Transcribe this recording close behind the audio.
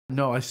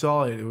No, I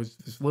saw it. It was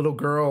this little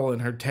girl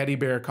and her teddy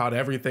bear caught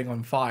everything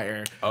on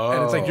fire.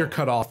 And it's like, you're Oh.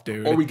 cut off,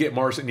 dude. Or we get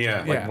Marcin,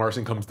 like Yeah.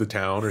 Marcin comes to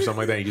town or something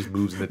like that. He just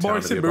moves into town.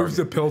 Marcin moves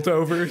the pilt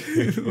over.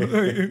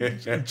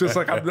 Just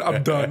like,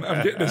 I'm done.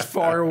 I'm getting as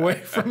far away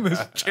from this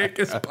chick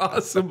as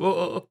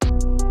possible.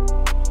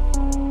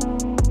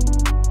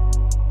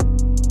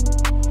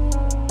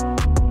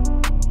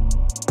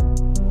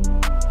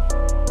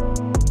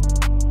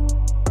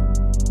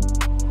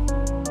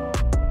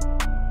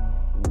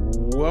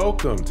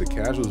 Welcome to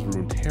Casuals of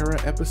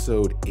Runeterra,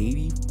 episode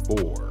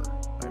 84.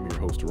 I'm your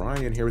host,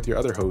 Ryan, here with your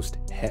other host,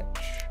 Hetch.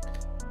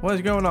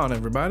 What's going on,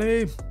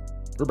 everybody?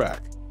 We're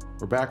back.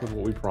 We're back with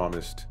what we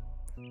promised,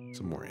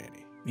 some more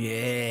Annie.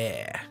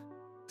 Yeah.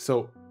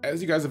 So,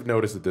 as you guys have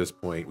noticed at this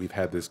point, we've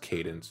had this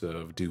cadence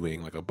of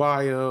doing like a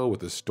bio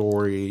with a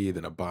story,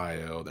 then a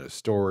bio, then a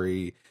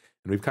story,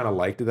 and we've kind of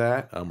liked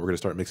that. We're going to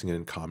start mixing it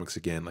in comics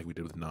again like we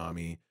did with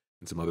Nami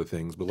and some other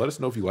things, but let us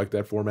know if you like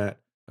that format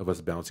of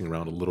us bouncing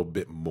around a little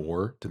bit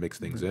more to mix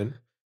things in.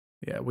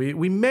 Yeah,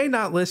 we may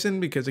not listen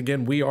because,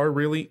 again, we're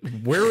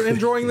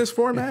enjoying this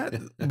format,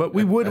 but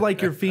we would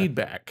like your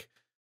feedback.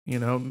 You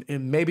know,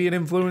 and maybe it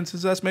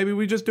influences us. Maybe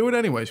we just do it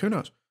anyways. Who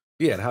knows?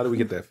 Yeah, and how do we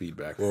get that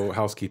feedback? Well,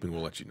 housekeeping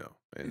will let you know.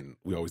 And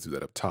we always do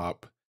that up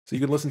top. So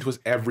you can listen to us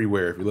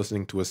everywhere. If you're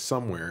listening to us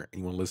somewhere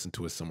and you want to listen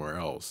to us somewhere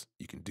else,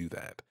 you can do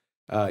that.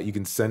 You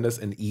can send us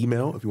an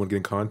email if you want to get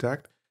in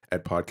contact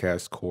at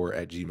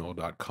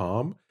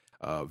podcastcore@gmail.com.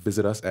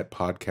 Visit us at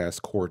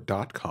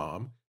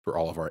podcastcore.com for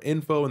all of our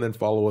info, and then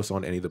follow us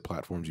on any of the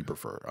platforms you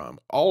prefer.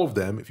 All of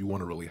them, if you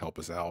want to really help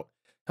us out,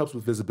 helps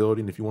with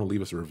visibility. And if you want to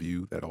leave us a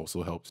review, that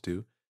also helps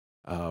too.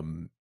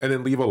 And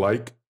then leave a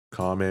like,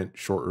 comment,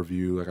 short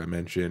review, like I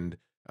mentioned,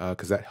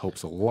 because that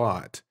helps a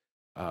lot.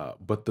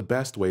 But the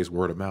best way is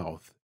word of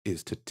mouth,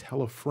 is to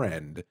tell a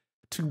friend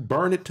to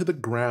burn it to the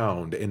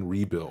ground and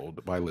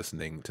rebuild by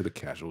listening to the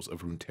Casuals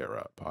of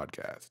Runeterra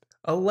podcast.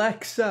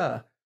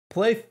 Alexa,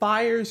 play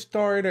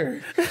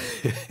Firestarter.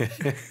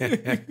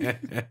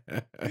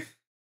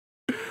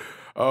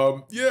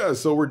 Yeah,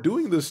 so we're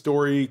doing this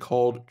story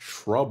called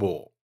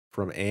Trouble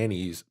from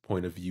Annie's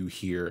point of view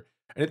here.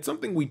 And it's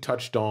something we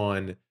touched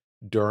on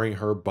during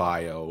her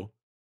bio.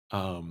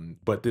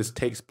 But this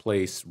takes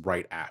place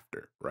right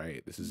after,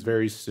 right? This is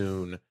very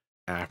soon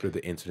after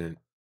the incident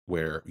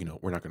where, you know,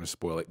 we're not going to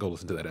spoil it. Go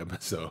listen to that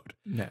episode.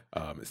 Yeah.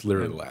 It's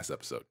literally the last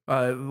episode.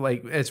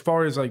 Like, as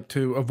far as like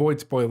to avoid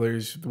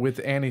spoilers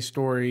with Annie's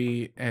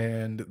story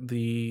and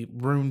the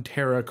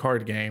Runeterra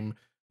card game,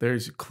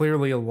 there's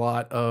clearly a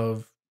lot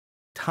of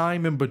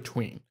time in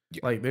between. Yeah.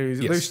 Like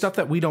there's stuff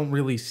that we don't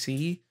really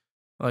see,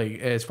 like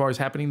as far as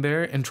happening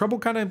there, and Trouble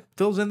kind of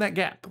fills in that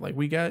gap. Like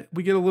we get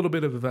a little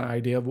bit of an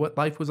idea of what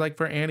life was like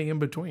for Annie in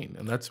between,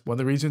 and that's one of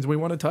the reasons we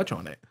want to touch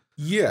on it.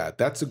 Yeah,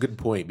 that's a good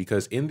point,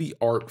 because in the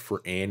art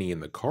for Annie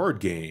in the card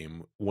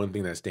game, one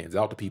thing that stands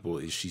out to people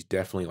is she's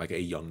definitely like a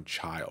young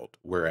child,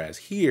 whereas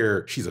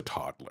here she's a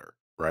toddler,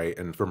 right?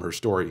 And from her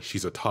story,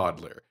 she's a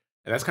toddler.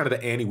 And that's kind of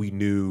the Annie we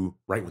knew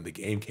right when the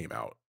game came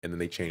out. And then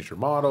they changed her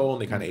model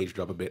and they kind of aged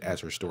her up a bit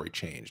as her story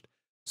changed.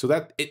 So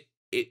that it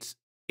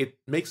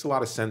makes a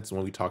lot of sense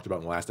when we talked about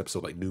in the last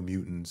episode, like New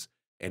Mutants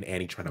and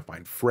Annie trying to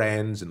find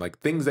friends and like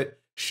things that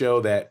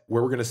show that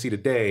where we're going to see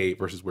today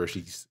versus where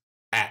she's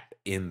at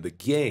in the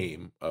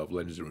game of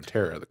Legends of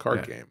Runeterra, the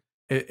card game.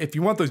 If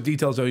you want those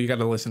details, though, you got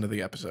to listen to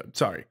the episode.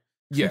 Sorry.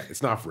 Yeah,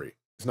 it's not free.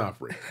 It's not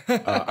free.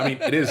 I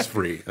mean, it is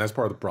free, and that's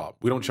part of the problem.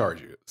 We don't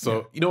charge you.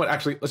 So, You know what?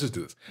 Actually, let's just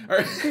do this. All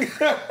right.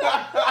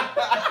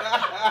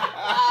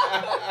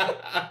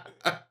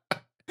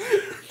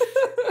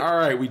 All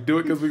right, we do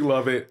it because we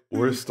love it.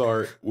 We'll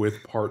start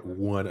with part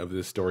one of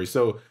this story.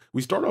 So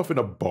we start off in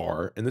a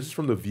bar, and this is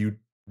from the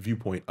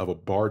viewpoint of a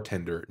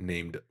bartender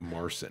named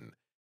Marcin.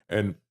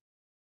 And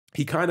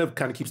he kind of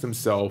keeps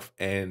himself,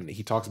 and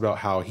he talks about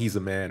how he's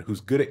a man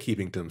who's good at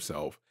keeping to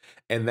himself,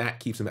 and that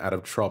keeps him out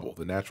of trouble,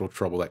 the natural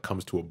trouble that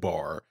comes to a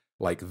bar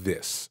like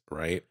this,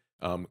 right?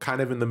 Kind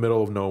of in the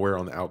middle of nowhere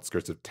on the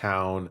outskirts of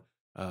town.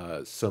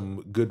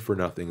 Some good for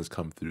nothings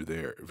come through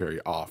there very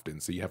often.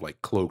 So you have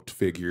like cloaked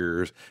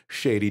figures,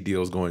 shady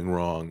deals going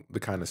wrong, the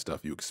kind of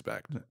stuff you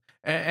expect.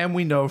 And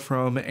we know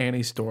from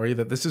Annie's story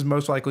that this is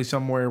most likely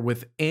somewhere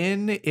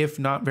within, if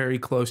not very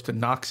close to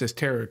Noxus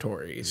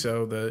territory. Mm-hmm.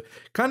 So the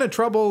kind of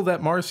trouble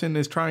that Marcin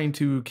is trying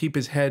to keep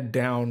his head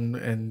down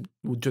and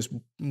just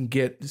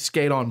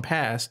skate on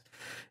past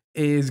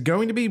is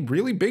going to be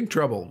really big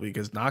trouble,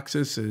 because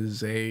Noxus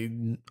is a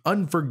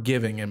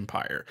unforgiving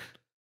empire.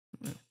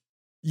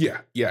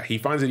 Yeah, he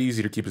finds it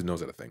easy to keep his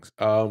nose out of things.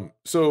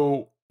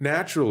 So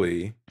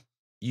naturally,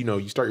 you know,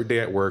 you start your day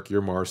at work,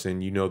 you're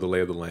Marcin, you know the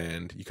lay of the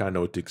land, you kind of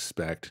know what to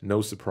expect,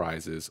 no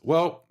surprises.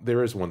 Well,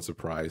 there is one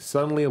surprise.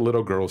 Suddenly a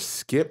little girl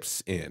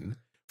skips in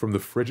from the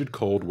frigid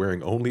cold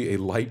wearing only a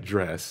light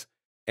dress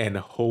and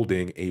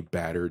holding a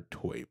battered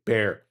toy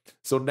bear.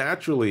 So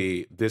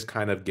naturally, this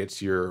kind of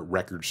gets your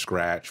record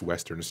scratch,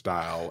 Western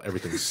style,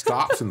 everything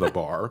stops in the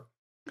bar.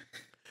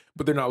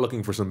 But they're not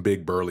looking for some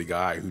big burly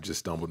guy who just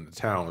stumbled into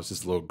town. It's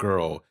this little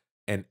girl,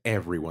 and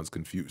everyone's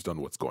confused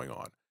on what's going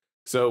on.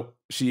 So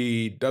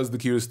she does the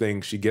cutest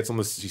thing. She gets on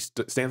the,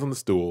 stands on the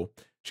stool.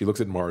 She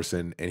looks at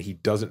Marson, and he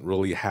doesn't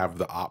really have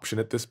the option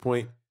at this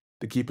point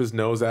to keep his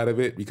nose out of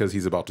it because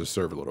he's about to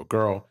serve a little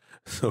girl.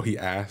 So he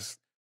asks,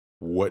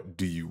 "What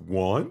do you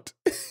want?"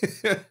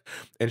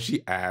 And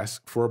she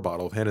asks for a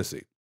bottle of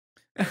Hennessy.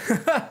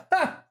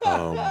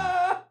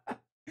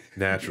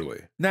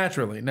 Naturally.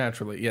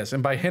 Naturally, yes.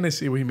 And by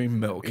Hennessy, we mean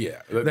milk.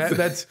 Yeah.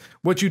 That's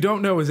what you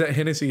don't know is that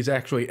Hennessy is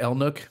actually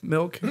Elnook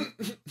milk.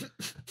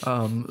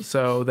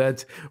 So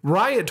that's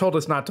Riot told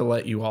us not to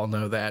let you all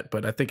know that,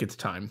 but I think it's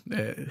time.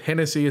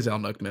 Hennessy is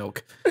Elnook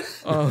milk.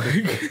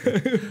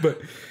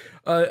 But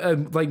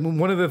like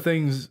one of the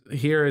things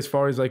here, as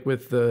far as like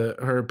with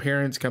her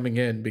parents coming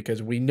in,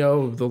 because we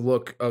know the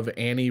look of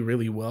Annie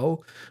really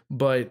well,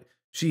 but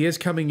she is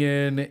coming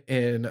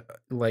in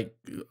like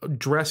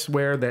dress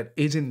wear that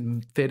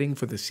isn't fitting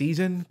for the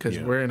season because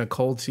we're in a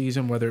cold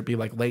season, whether it be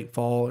like late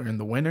fall or in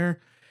the winter.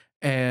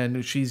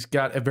 And she's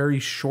got a very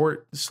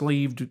short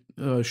sleeved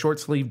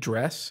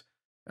dress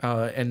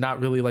and not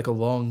really like a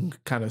long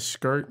kind of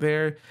skirt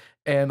there.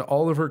 And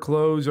all of her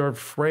clothes are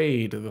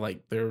frayed,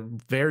 like they're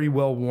very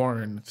well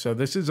worn. So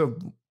this is a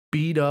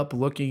beat up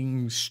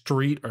looking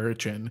street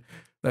urchin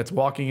that's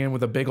walking in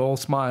with a big old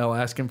smile,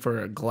 asking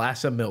for a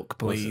glass of milk,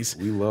 please.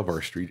 Listen, we love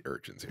our street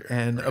urchins here,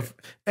 and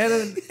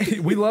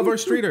we love our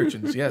street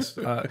urchins, yes.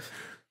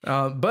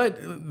 But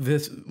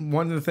this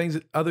one of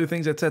the other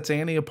things that sets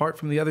Annie apart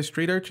from the other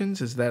street urchins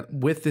is that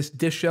with this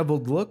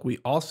disheveled look, we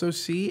also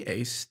see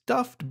a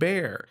stuffed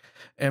bear.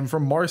 And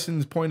from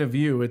Marson's point of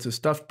view, it's a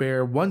stuffed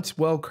bear once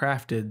well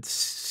crafted,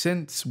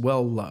 since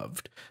well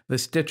loved. The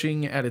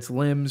stitching at its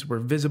limbs were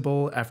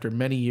visible after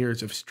many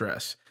years of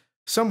stress.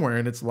 Somewhere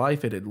in its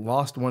life, it had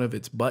lost one of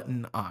its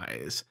button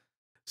eyes.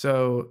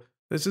 So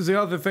this is the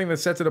other thing that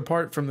sets it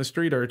apart from the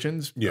street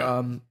urchins.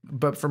 Yeah.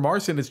 But for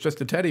Marson, it's just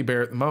a teddy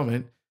bear at the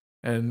moment.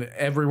 And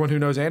everyone who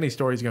knows Annie's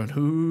story is going,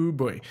 "Ooh,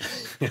 boy."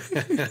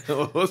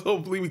 Let's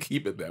hopefully we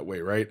keep it that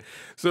way, right?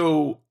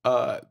 So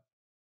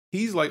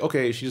he's like,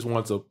 okay, she just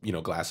wants a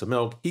glass of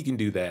milk. He can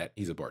do that.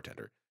 He's a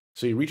bartender.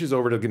 So he reaches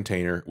over to the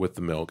container with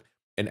the milk.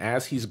 And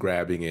as he's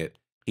grabbing it,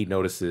 he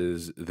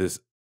notices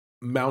this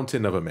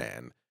mountain of a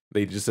man.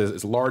 They just says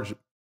it's a large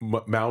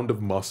mound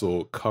of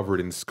muscle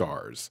covered in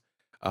scars,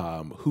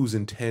 whose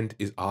intent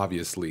is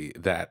obviously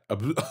that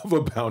of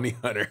a bounty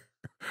hunter,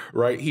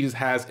 right? He just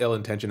has ill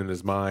intention in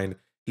his mind.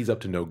 He's up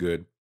to no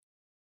good.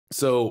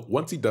 So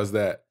once he does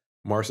that,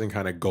 Marson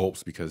kind of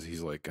gulps because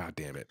he's like, God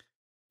damn it,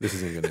 this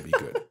isn't going to be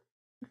good.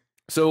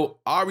 So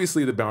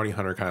obviously the bounty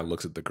hunter kind of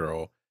looks at the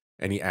girl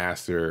and he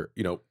asks her,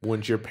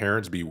 wouldn't your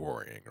parents be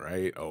worrying,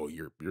 right? Oh,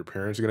 your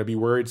parents are going to be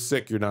worried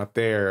sick. You're not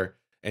there.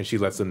 And she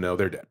lets them know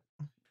they're dead.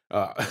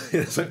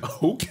 It's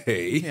like,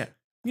 okay. Yeah.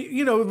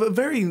 A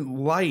very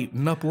light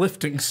and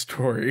uplifting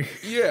story.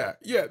 Yeah.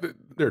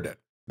 They're dead.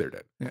 They're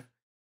dead. Yeah.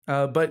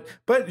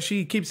 But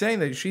she keeps saying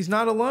that she's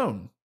not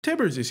alone.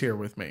 Tibbers is here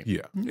with me.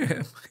 Yeah.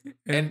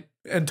 And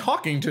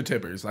talking to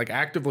Tibbers, like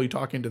actively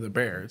talking to the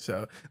bear.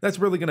 So that's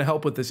really going to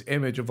help with this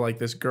image of like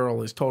this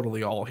girl is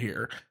totally all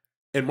here.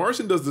 And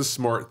Marson does this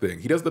smart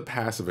thing. He does the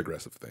passive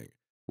aggressive thing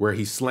where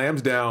he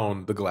slams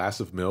down the glass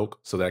of milk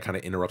so that kind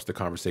of interrupts the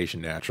conversation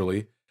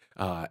naturally.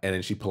 And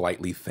then she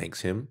politely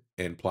thanks him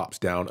and plops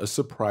down a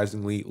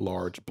surprisingly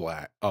large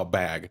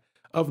bag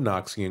of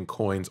Noxian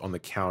coins on the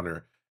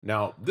counter.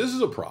 Now, this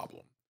is a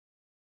problem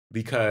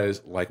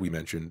because, like we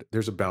mentioned,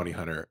 there's a bounty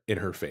hunter in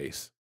her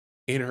face,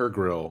 in her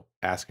grill,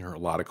 asking her a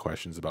lot of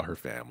questions about her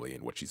family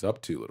and what she's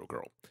up to, little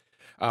girl.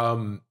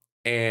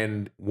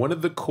 And one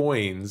of the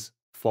coins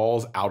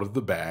falls out of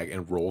the bag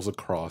and rolls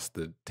across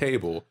the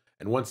table.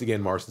 And once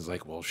again, Marson's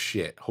like, well,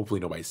 shit, hopefully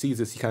nobody sees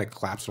this. He kind of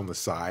claps on the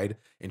side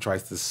and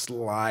tries to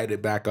slide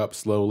it back up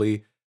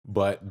slowly.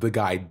 But the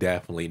guy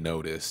definitely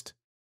noticed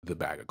the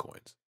bag of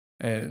coins.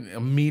 And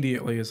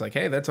immediately is like,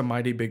 hey, that's a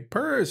mighty big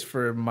purse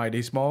for a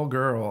mighty small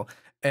girl.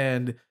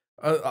 And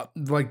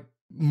like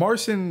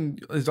Marson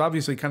is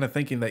obviously kind of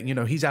thinking that,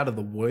 he's out of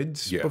the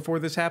woods before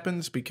this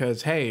happens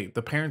because, hey,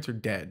 the parents are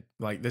dead.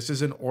 Like, this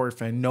is an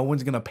orphan. No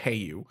one's going to pay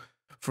you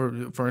for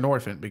an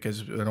orphan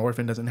because an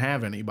orphan doesn't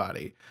have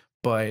anybody.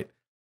 But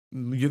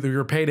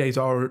your paydays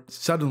are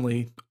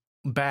suddenly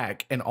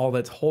back, and all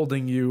that's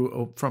holding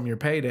you from your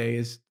payday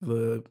is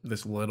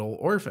this little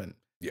orphan.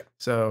 Yeah.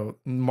 So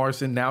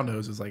Marson now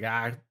knows is like,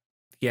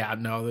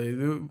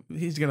 no,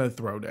 he's gonna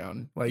throw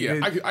down. Like, yeah,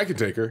 I could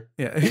take her.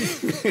 Yeah,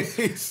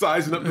 he's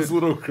sizing up this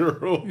little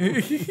girl.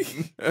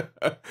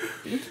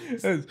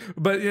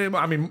 But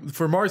I mean,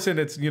 for Marson,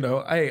 it's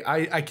hey,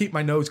 I keep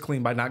my nose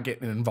clean by not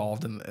getting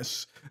involved in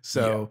this.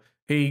 So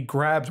he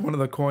grabs one of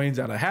the coins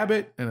out of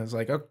habit and is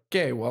like,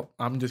 okay, well,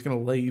 I'm just going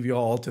to leave you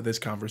all to this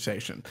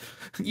conversation.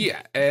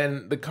 Yeah.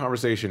 And the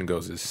conversation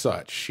goes as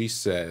such. She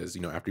says,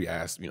 after you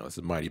ask, it's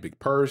a mighty big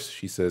purse.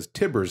 She says,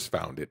 Tibbers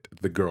found it.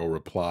 The girl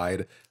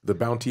replied. The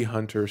bounty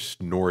hunter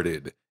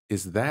snorted.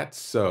 Is that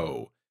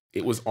so?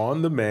 It was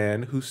on the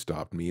man who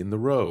stopped me in the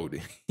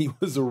road. He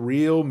was a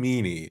real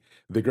meanie.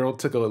 The girl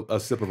took a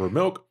sip of her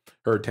milk,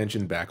 her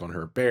attention back on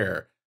her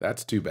bear.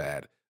 That's too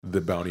bad.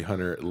 The bounty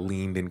hunter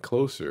leaned in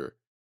closer.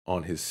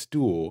 on his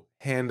stool,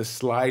 hand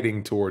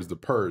sliding towards the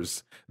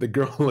purse. The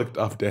girl looked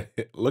up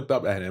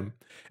at him,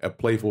 a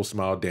playful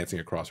smile dancing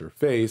across her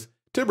face.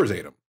 Tibbers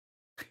ate him.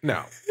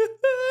 Now,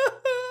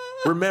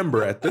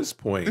 remember, at this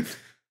point,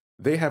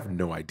 they have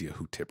no idea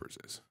who Tibbers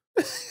is.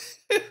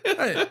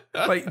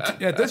 Like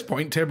at this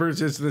point,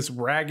 Tibbers is this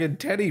ragged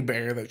teddy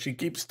bear that she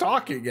keeps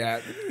talking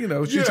at. You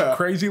know, she's a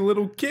crazy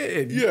little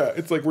kid. Yeah,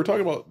 it's like we're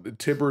talking about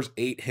Tibbers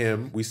ate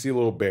him. We see a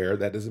little bear.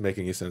 That doesn't make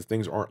any sense.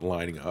 Things aren't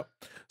lining up.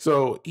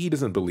 So he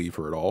doesn't believe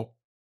her at all.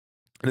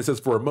 And it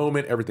says, for a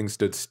moment, everything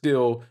stood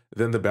still.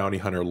 Then the bounty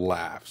hunter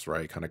laughs,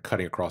 right? Kind of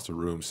cutting across the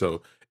room.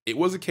 So it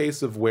was a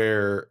case of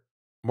where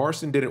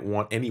Marston didn't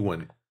want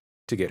anyone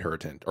to get her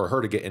attention, or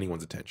her to get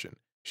anyone's attention.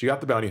 She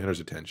got the bounty hunter's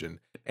attention,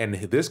 and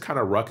this kind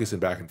of ruckus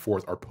and back and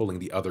forth are pulling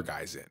the other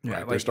guys in.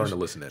 Right? They're starting to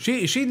listen in.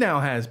 She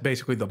now has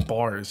basically the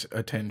bar's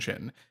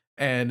attention,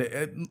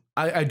 and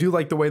I do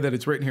like the way that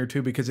it's written here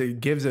too, because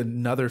it gives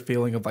another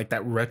feeling of like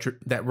that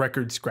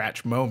record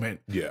scratch moment.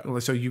 Yeah.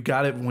 So you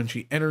got it when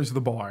she enters the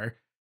bar,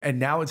 and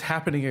now it's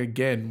happening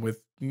again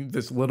with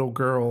this little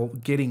girl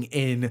getting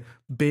in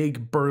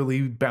big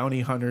burly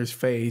bounty hunter's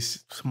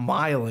face,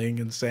 smiling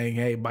and saying,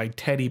 "Hey, my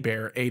teddy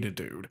bear ate a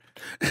dude."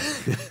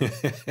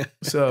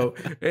 So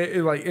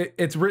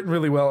it's written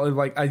really well,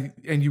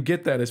 and you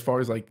get that as far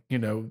as like, you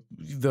know,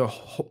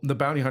 the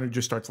bounty hunter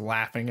just starts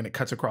laughing and it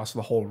cuts across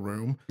the whole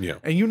room. Yeah,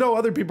 and you know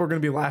other people are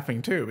going to be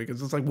laughing too,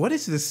 because it's like, what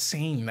is this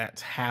scene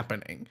that's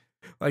happening?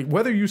 Like,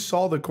 whether you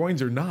saw the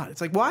coins or not, it's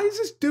like, why is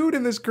this dude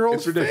in this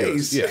girl's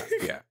face? Yeah,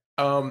 yeah.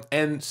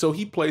 And so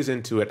he plays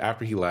into it.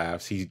 After he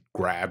laughs, he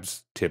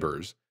grabs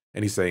Tibbers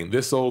and he's saying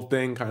this old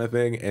thing kind of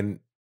thing. And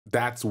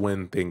that's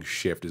when things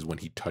shift, is when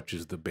he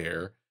touches the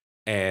bear,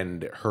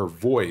 and her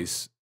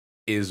voice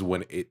is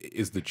when it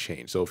is the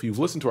change. So if you've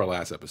listened to our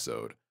last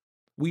episode,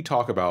 we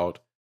talk about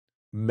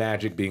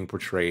magic being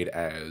portrayed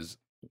as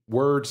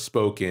words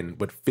spoken,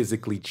 but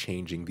physically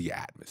changing the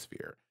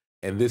atmosphere.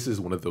 And this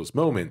is one of those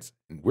moments,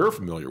 and we're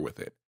familiar with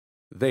it.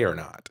 They are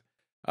not.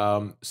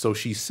 So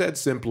she said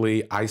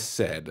simply, "I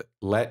said,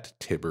 let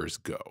Tibbers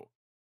go."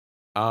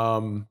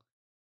 And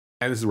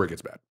this is where it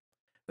gets bad.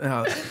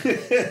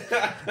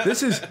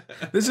 This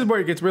is where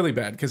it gets really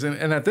bad, because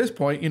and at this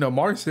point, you know,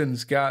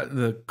 Marston's got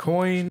the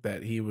coin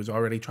that he was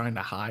already trying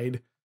to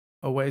hide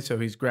away. So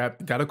he's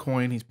got a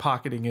coin, he's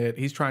pocketing it,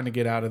 he's trying to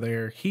get out of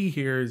there. He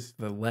hears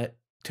the "let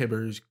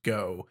Tibbers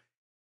go,"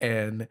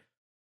 and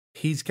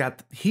he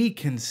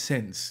can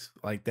sense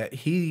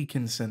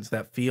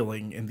that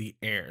feeling in the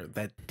air,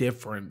 that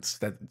difference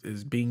that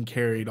is being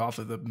carried off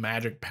of the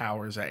magic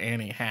powers that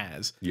Annie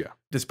has. Yeah.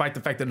 Despite the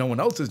fact that no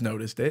one else has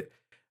noticed it.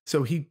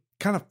 So he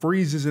kind of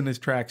freezes in his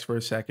tracks for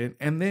a second,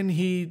 and then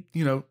he,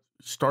 you know,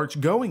 starts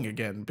going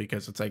again,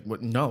 because it's like,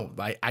 what? No,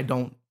 I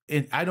don't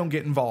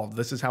get involved.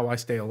 This is how I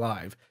stay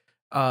alive.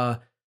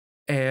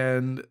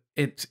 And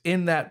it's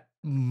in that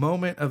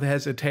moment of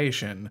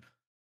hesitation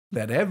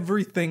that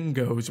everything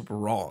goes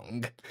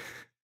wrong.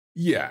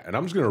 Yeah, and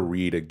I'm just going to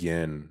read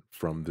again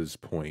from this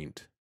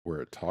point where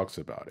it talks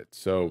about it.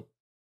 So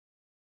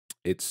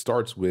it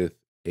starts with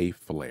a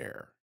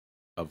flare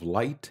of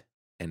light,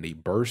 and a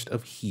burst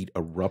of heat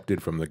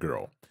erupted from the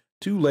girl.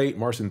 Too late,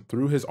 Marston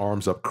threw his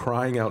arms up,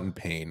 crying out in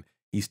pain.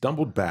 He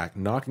stumbled back,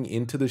 knocking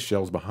into the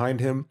shelves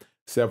behind him.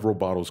 Several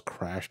bottles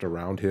crashed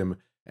around him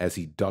as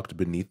he ducked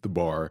beneath the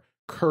bar,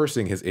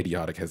 cursing his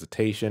idiotic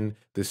hesitation.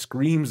 The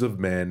screams of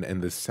men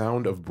and the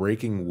sound of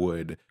breaking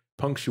wood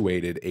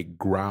punctuated a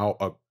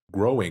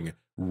growing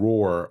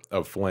roar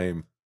of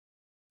flame.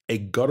 A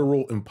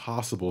guttural,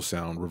 impossible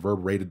sound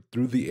reverberated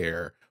through the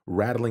air,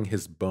 rattling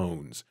his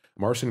bones.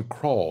 Marston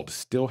crawled,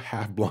 still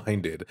half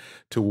blinded,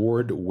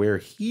 toward where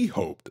he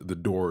hoped the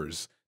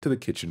doors to the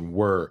kitchen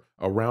were.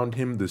 Around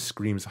him, the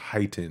screams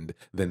heightened,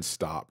 then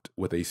stopped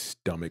with a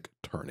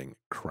stomach-turning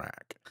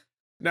crack.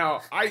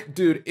 Now,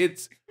 dude,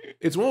 it's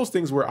one of those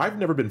things where I've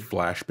never been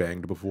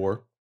flashbanged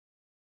before.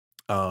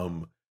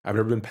 I've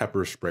never been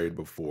pepper sprayed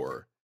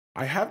before.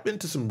 I have been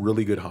to some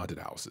really good haunted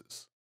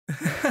houses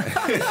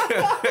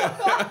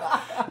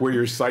where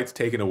your sight's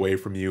taken away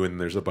from you and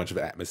there's a bunch of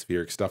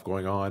atmospheric stuff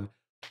going on.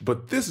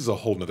 But this is a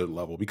whole nother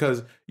level,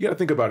 because you got to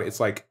think about it. It's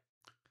like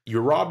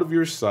you're robbed of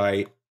your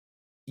sight.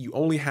 You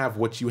only have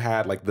what you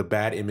had, like the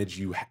bad image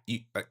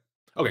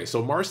okay,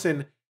 so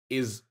Marston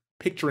is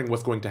picturing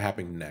what's going to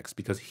happen next,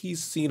 because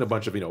he's seen a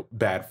bunch of, you know,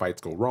 bad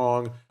fights go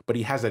wrong, but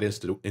he has that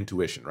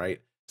intuition,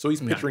 right? So he's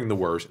picturing the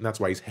worst, and that's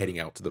why he's heading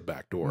out to the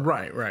back door.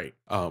 Right.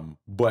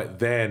 But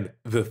then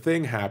the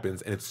thing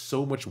happens, and it's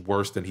so much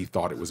worse than he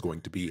thought it was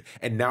going to be.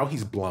 And now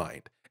he's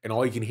blind, and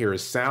all he can hear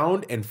is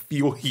sound and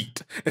feel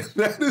heat. And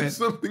that is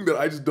something that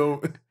I just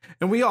don't.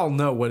 And we all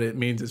know what it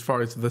means as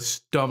far as the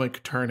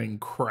stomach turning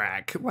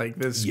crack. Like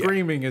the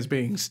screaming is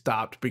being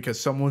stopped because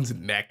someone's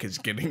neck is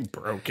getting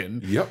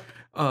broken. Yep.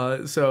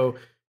 So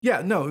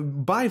Yeah, no,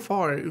 by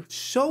far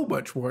so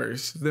much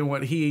worse than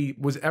what he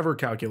was ever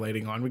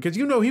calculating on, because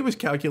you know he was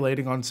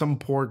calculating on some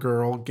poor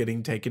girl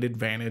getting taken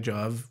advantage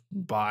of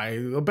by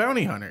a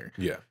bounty hunter.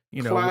 Yeah.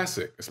 You know,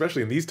 Classic,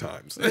 especially in these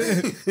times.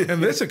 in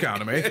this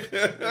economy,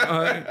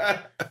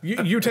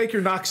 you take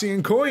your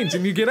Noxian coins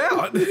and you get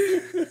out.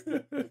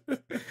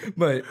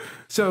 But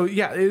so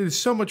yeah, it is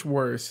so much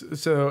worse.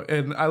 So,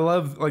 and I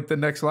love like the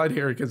next slide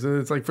here because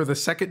it's like, for the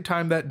second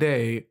time that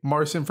day,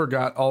 Marcin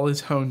forgot all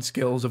his honed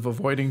skills of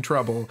avoiding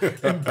trouble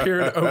and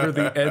peered over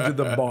the edge of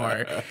the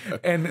bar.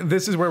 And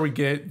this is where we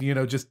get, you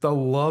know, just the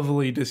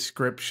lovely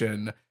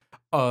description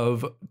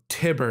of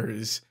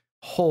Tibbers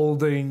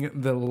holding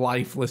the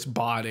lifeless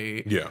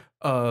body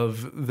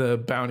of the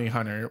bounty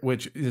hunter,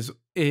 which is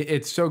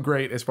it's so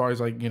great as far as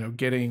like, you know,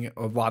 getting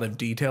a lot of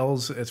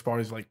details as far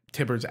as like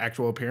Tibbers'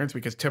 actual appearance,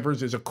 because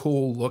Tibbers is a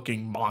cool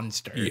looking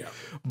monster.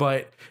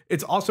 But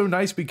it's also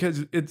nice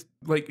because it's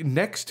like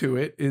next to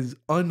it is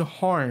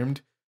unharmed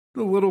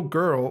the little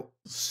girl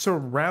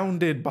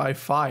surrounded by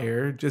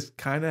fire, just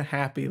kind of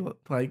happy,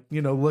 like,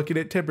 you know, looking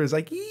at Tibbers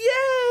like,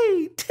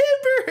 yay,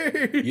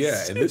 Tibbers!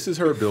 Yeah, and this is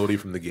her ability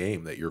from the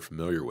game that you're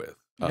familiar with.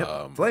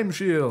 Flame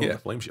Shield. Yeah,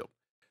 Flame Shield.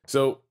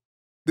 So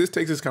this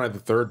takes us kind of the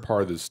third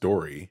part of the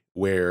story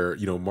where,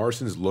 you know,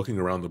 Marcin's looking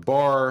around the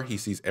bar. He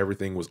sees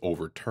everything was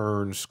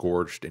overturned,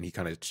 scorched, and he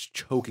kind of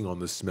choking on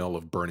the smell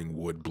of burning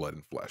wood, blood,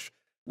 and flesh,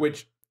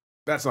 which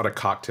that's not a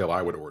cocktail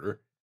I would order.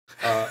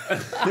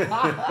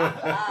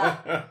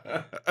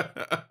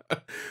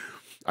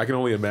 I can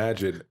only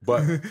imagine,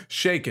 but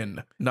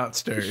shaken, not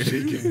stirred.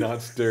 Shaken,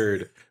 not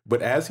stirred.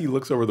 But as he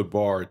looks over the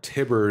bar,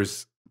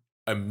 Tibbers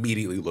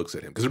immediately looks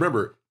at him. Because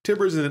remember,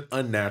 Tibbers is an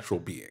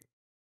unnatural being,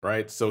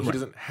 right? So he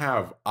doesn't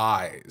have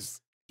eyes.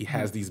 He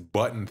has these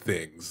button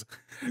things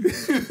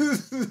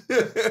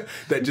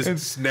that just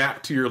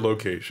snap to your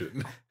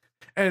location.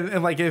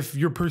 And like, if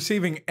you're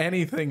perceiving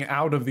anything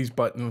out of these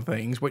button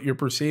things, what you're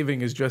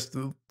perceiving is just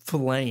the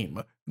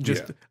flame,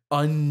 just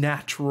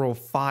unnatural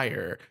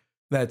fire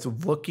that's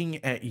looking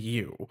at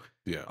you.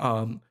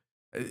 Yeah.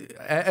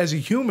 As a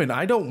human,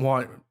 I don't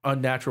want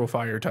unnatural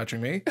fire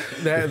touching me.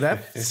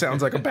 That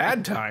sounds like a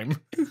bad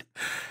time.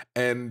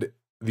 And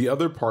the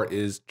other part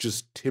is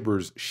just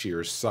Tibbers'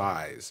 sheer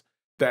size.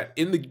 That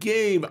in the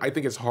game, I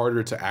think it's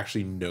harder to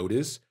actually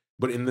notice,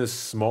 but in this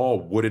small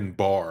wooden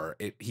bar,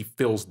 he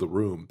fills the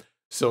room.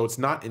 So it's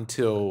not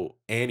until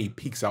Annie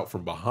peeks out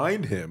from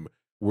behind him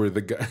where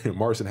the guy,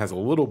 Marcin has a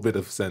little bit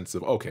of sense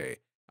of, okay,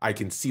 I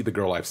can see the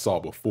girl I saw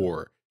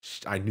before.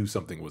 I knew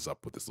something was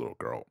up with this little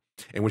girl.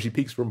 And when she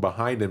peeks from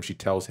behind him, she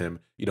tells him,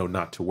 you know,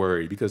 not to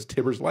worry because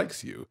Tibbers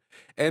likes you.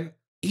 And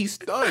he's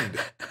stunned.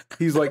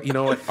 He's like, you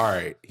know what? All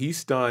right. He's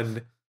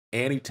stunned.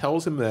 Annie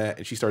tells him that,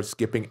 and she starts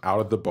skipping out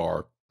of the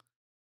bar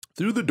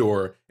through the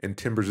door, and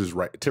Tibbers is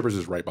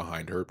right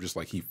behind her, just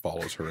like he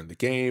follows her in the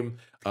game.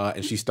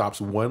 And she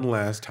stops one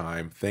last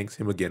time, thanks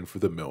him again for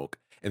the milk,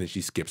 and then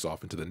she skips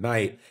off into the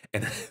night,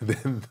 and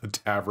then the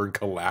tavern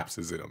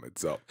collapses in on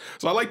itself.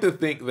 So I like to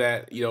think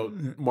that, you know,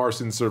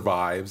 Marcin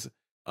survives.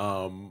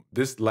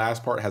 This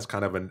last part has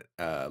kind of an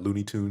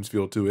Looney Tunes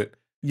feel to it.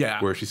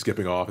 Yeah, where she's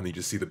skipping off and you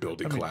just see the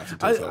building collapse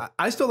into itself.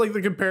 I still like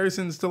the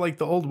comparisons to like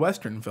the old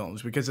Western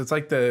films because it's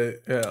like the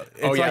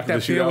like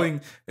that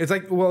feeling. It's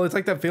like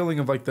that feeling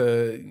of like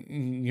the,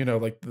 you know,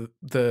 like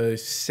the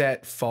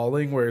set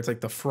falling where it's like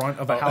the front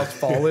of a house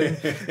falling.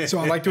 So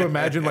I like to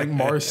imagine like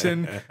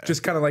Marcin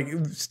just kind of like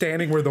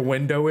standing where the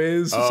window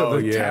is, so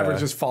the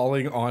tavern's just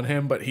falling on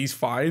him, but he's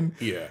fine.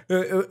 Yeah,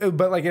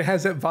 but like it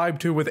has that vibe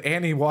too with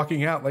Annie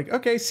walking out, like,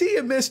 okay, see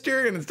you,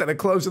 mister, and instead of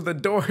closing the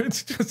door,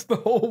 it's just the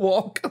whole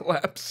wall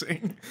collapsing.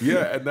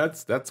 Yeah, and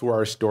that's where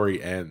our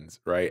story ends,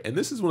 right? And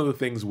this is one of the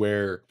things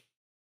where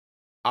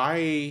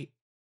I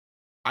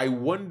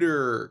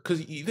wonder,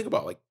 because you think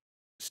about like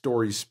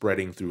stories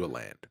spreading through a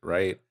land,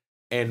 right?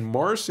 And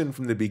Marcin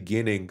from the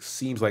beginning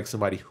seems like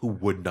somebody who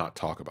would not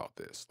talk about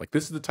this. Like,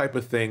 this is the type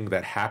of thing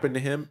that happened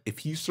to him. If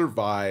he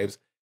survives,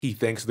 he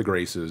thanks the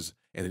graces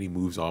and then he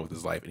moves on with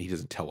his life and he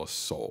doesn't tell a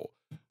soul.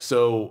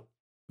 So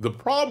the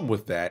problem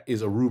with that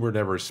is a rumor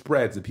never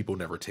spreads and people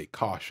never take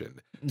caution.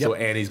 Yep. So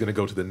Annie's going to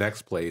go to the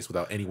next place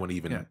without anyone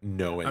even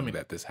knowing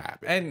that this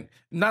happened. And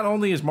not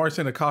only is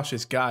Marcin a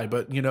cautious guy,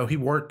 but, you know, he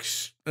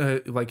works,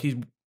 like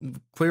he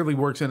clearly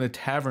works in a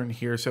tavern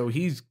here. So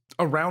he's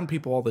around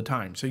people all the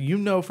time. So you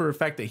know for a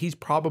fact that he's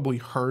probably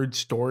heard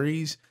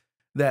stories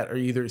that are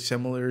either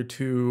similar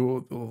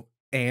to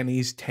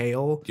Annie's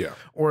tale,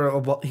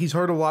 or he's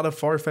heard a lot of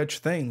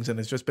far-fetched things. And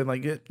it's just been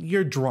like,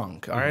 you're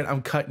drunk. All right,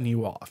 I'm cutting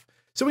you off.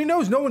 So he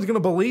knows no one's going to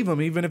believe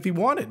him, even if he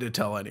wanted to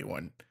tell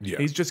anyone. Yeah.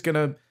 He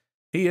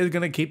is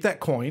going to keep that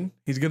coin.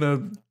 He's going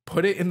to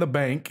put it in the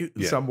bank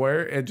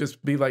somewhere and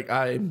just be like,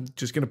 I'm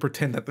just going to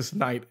pretend that this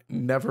night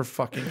never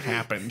fucking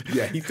happened.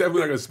 Yeah, he's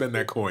definitely not going to spend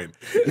that coin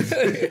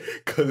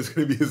because it's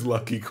going to be his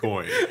lucky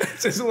coin.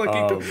 It's his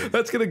lucky coin.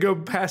 That's going to go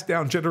passed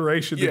down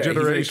generation to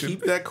generation. He's going to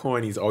keep that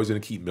coin. He's always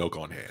going to keep milk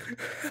on hand.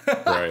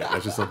 Right?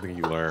 That's just something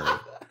you learn.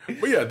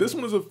 But yeah, this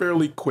one is a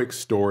fairly quick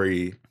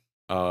story.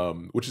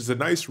 Which is a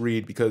nice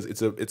read because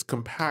it's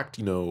compact,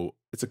 you know,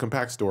 it's a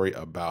compact story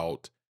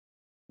about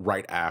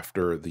right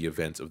after the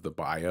events of the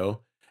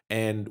bio.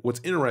 And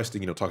what's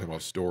interesting, talking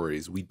about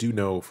stories, we do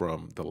know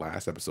from the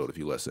last episode, if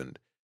you listened,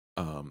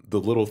 the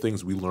little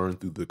things we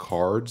learned through the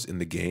cards in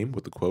the game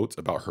with the quotes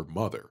about her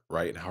mother,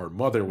 right? And how her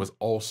mother was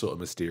also a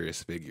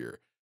mysterious figure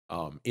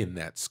in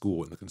that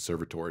school, in the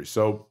conservatory.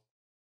 So,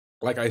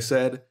 like I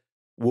said,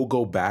 we'll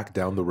go back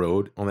down the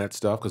road on that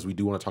stuff because we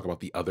do want to talk about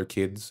the other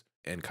kids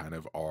and kind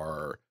of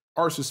our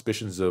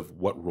suspicions of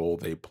what role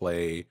they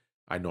play.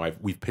 I know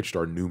we've pitched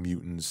our New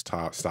Mutants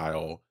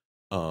style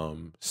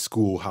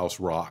Schoolhouse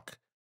Rock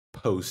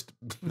post,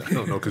 I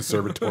don't know,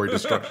 conservatory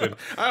destruction.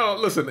 I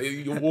don't listen.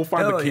 We'll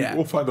find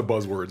we'll find the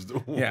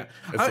buzzwords. Yeah,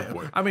 at some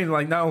point. I mean,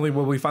 like, not only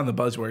will we find the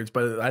buzzwords,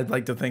 but I'd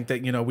like to think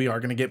that we are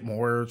going to get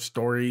more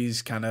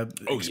stories, kind of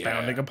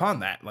expounding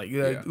upon that. Like,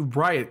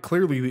 Riot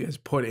clearly has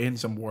put in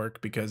some work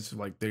because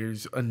like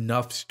there's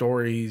enough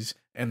stories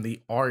and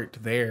the art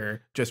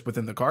there just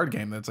within the card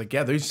game that's like,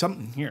 yeah, there's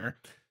something here.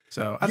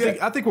 So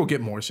I think we'll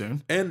get more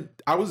soon. And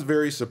I was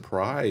very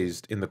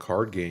surprised in the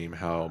card game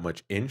how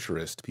much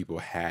interest people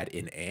had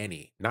in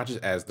Annie, not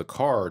just as the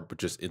card, but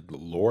just in the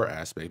lore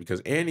aspect. Because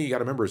Annie, you got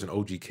to remember, is an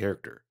OG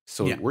character.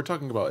 So we're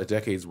talking about a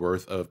decade's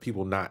worth of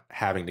people not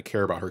having to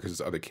care about her because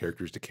there's other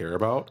characters to care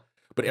about.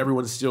 But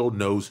everyone still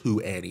knows who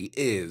Annie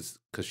is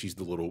because she's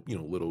the little,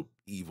 little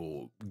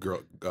evil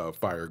girl,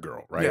 fire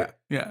girl, right? Yeah,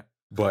 yeah.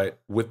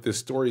 But with this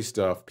story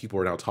stuff, people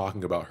are now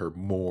talking about her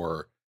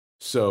more.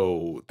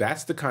 So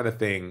that's the kind of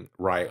thing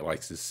Riot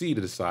likes to see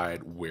to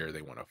decide where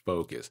they want to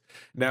focus.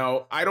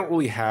 Now, I don't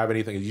really have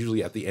anything.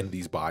 Usually at the end of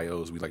these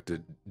bios, we like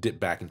to dip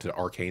back into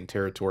Arcane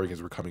territory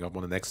because we're coming up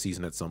on the next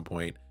season at some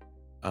point.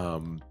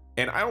 And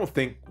I don't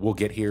think we'll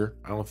get here.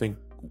 I don't think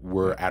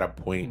we're at a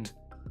point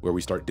where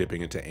we start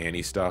dipping into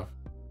Annie stuff.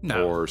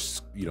 No. Or,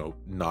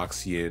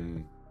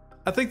 Noxian.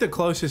 I think the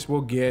closest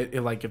we'll get,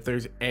 like, if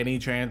there's any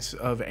chance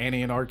of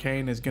Annie and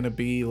Arcane, is going to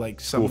be like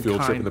some cool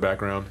field trip in the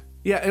background.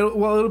 Yeah,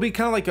 it'll be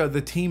kind of like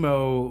the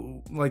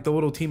Teemo, like the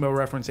little Teemo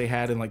reference they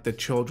had in like the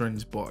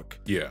children's book.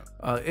 Yeah.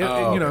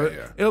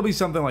 It'll be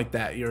something like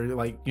that. You're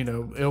like,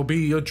 it'll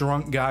be a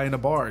drunk guy in a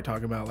bar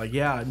talking about like,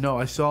 yeah, no,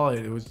 I saw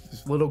it. It was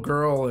this little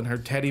girl and her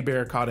teddy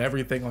bear caught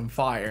everything on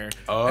fire.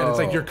 Oh. And it's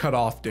like, you're cut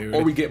off, dude.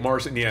 Or we get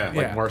Marcin,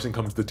 like Marcin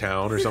comes to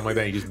town or something like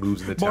that. He just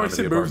moves in the town.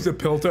 Marcin moves the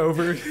pilt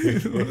over.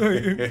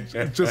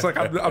 Just like,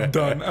 I'm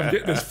done. I'm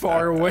getting as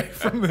far away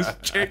from this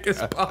chick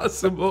as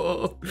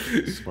possible.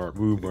 Smart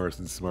move,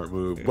 Marcin. Smart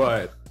move.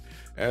 But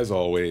as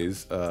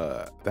always,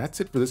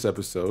 that's it for this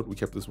episode. We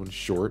kept this one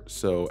short.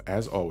 So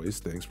as always,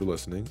 thanks for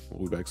listening.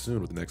 We'll be back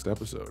soon with the next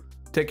episode.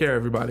 Take care,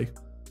 everybody.